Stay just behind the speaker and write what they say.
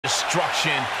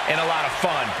destruction and a lot of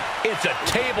fun. It's a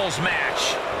tables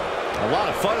match. A lot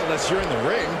of fun unless you're in the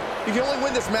ring. You can only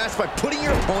win this match by putting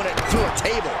your opponent through a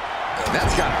table. And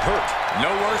that's gotta hurt.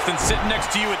 No worse than sitting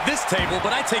next to you at this table,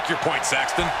 but I take your point,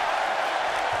 Saxton.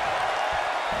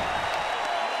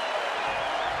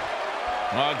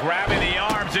 Grabbing the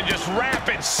arms and just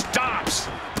rapid stops.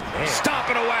 Man.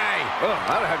 Stomping away. Oh,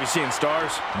 I don't have you seeing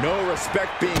stars. No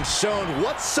respect being shown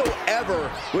whatsoever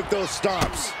with those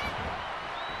stomps.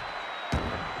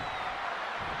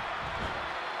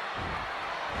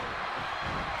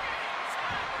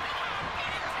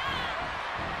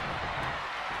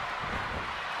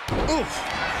 Oof.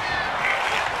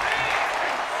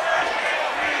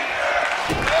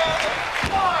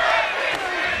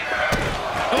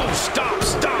 Oh, stop,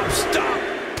 stop, stop.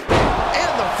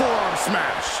 And the forearm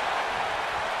smash.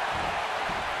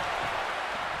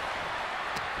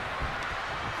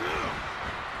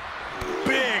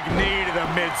 Big knee to the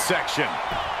midsection.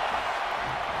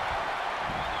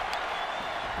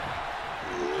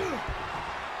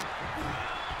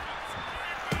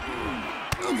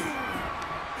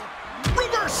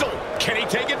 Reversal. Can he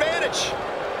take advantage?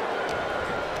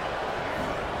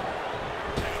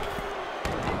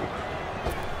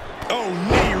 Oh,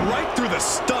 knee right through the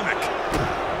stomach.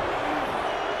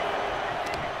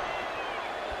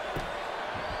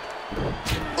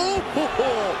 Ooh, ho,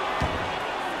 ho.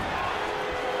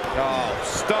 Oh,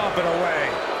 stomping away.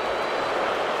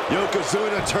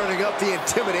 Yokozuna turning up the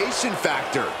intimidation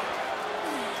factor.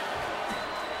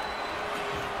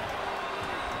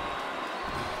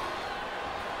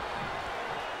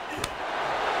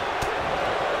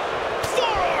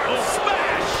 Forearm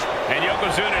smash. And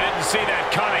Yokozuna didn't see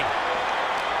that coming.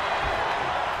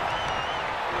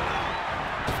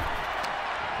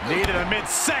 Knee to the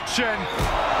midsection,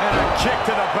 and a kick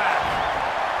to the back.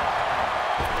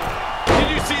 Did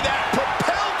you see that?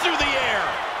 Propelled through the air.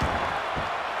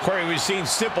 Corey, we've seen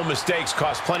simple mistakes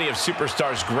cost plenty of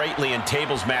superstars greatly in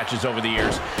tables matches over the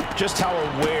years. Just how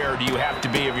aware do you have to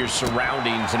be of your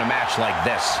surroundings in a match like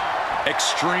this?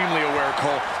 Extremely aware,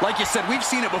 Cole. Like you said, we've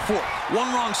seen it before.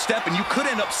 One wrong step, and you could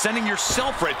end up sending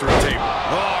yourself right through a table.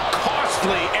 Oh,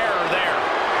 costly error there.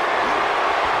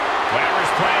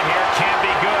 Whatever's playing here can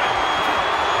be good.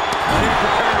 Need to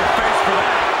prepare your face for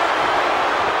that.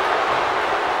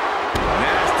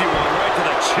 Nasty one right to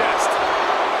the chest.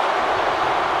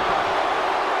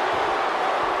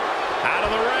 Out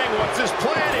of the ring, what's his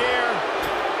plan here?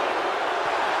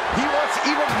 He wants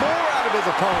even more out of his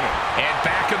opponent. And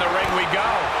back in the ring we go.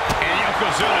 And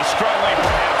Yokozuna struggling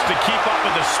perhaps to keep up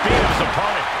with the speed of his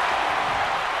opponent.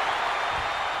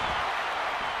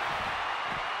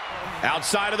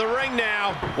 Outside of the ring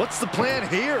now. What's the plan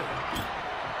here?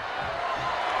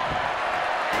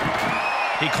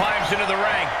 He climbs into the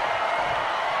ring.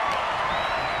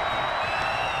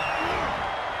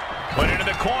 Put into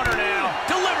the corner now.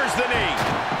 Delivers the knee.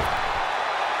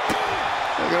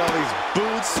 Look at all these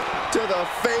boots to the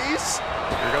face.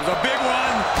 Here comes a big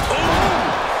one. Ooh!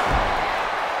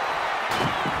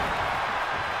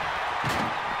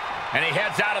 And he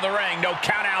heads out of the ring. No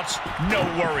countouts, no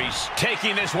worries.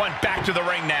 Taking this one back to the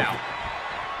ring now.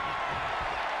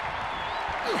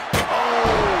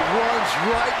 Oh, runs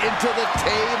right into the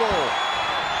table.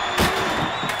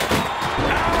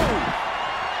 Ow!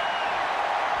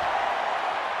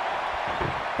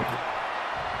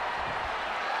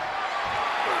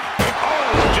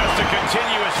 Oh, just a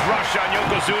continuous rush on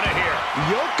Yokozuna here.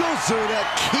 Yokozuna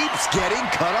keeps getting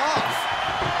cut off.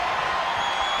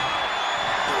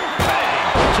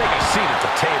 Take a seat at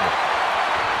the table.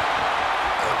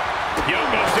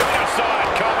 Yokozuna saw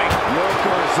it coming.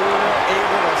 Yokozuna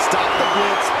able to stop the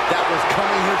blitz that was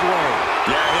coming his way.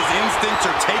 Yeah, his instincts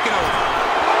are taking over.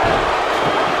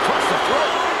 Across the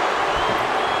throat.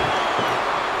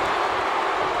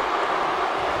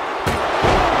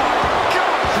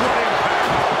 Gosh, what impact.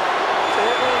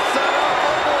 It will set up,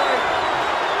 oh boy.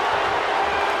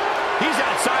 He's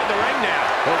outside the ring now.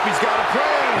 Hope he's got a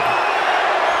plan.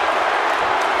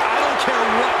 I don't care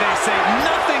what they say.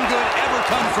 Nothing good ever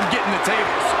comes from getting the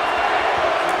tables.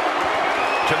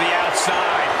 To the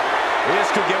outside. This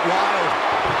could get wild.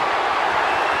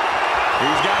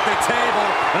 He's got the table,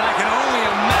 and I can only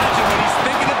imagine what he's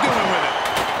thinking of doing with it.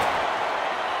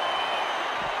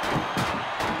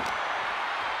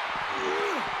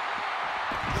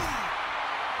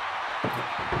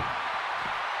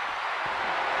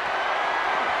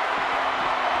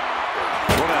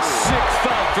 What a sick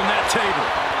thud from that table.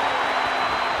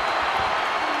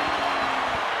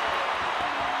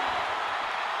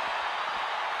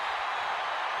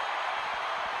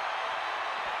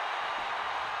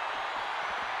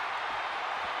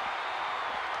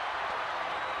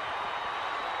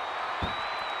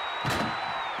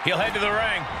 He'll head to the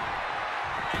ring.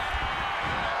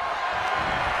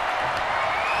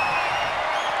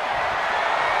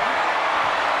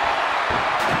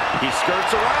 He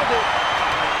skirts around it.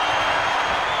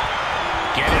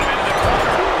 Getting him into the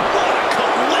corner. What a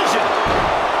collision!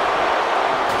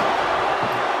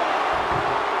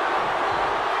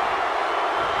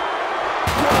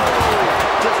 Whoa!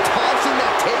 Just tossing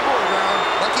that table around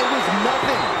like it was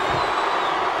nothing.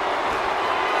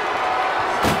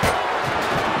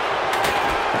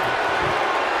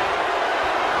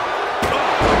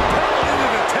 Propelled into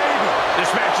the table. This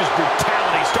match's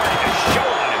brutality starting to show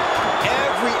on him.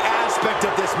 Every aspect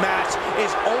of this match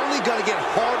is only going to get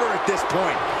harder at this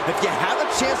point. If you have a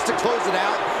chance to close it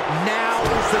out, now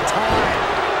is the time.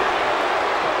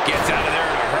 Gets out of there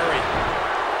in a hurry.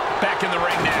 Back in the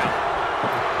ring now.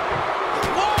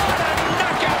 What a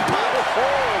knockout punch!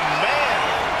 Oh, man!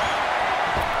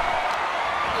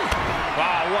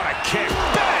 Wow, what a kick.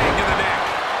 Bang to the neck.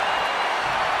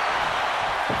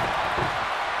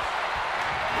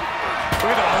 Look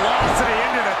at the velocity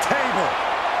into the table.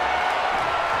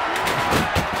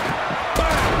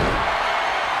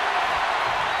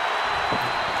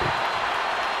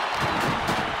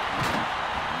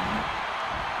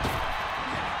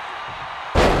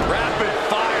 Rapid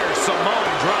fire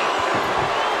Samoan drop.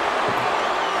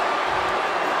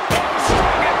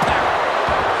 Strong impact.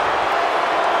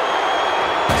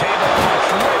 Table launch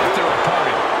right at their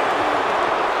opponent.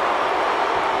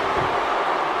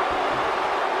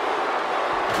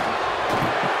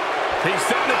 He's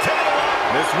setting the table up.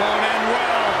 This won't end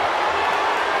well.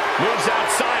 Moves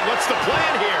outside. What's the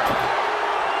plan here?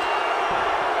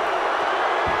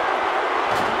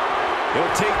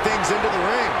 He'll take things into the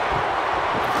ring.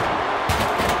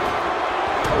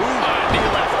 Knee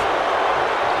left.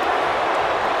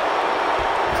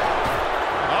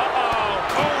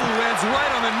 Uh-oh. Oh, lands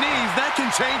right on the knees. That can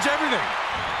change everything.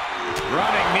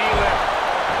 Running knee lift.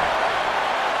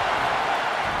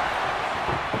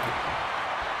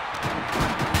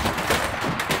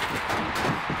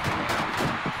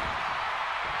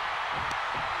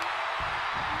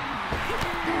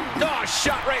 Oh,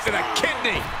 shot right to the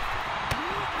kidney.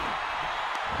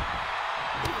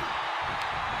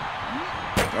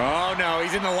 Oh, no,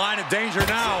 he's in the line of danger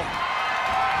now.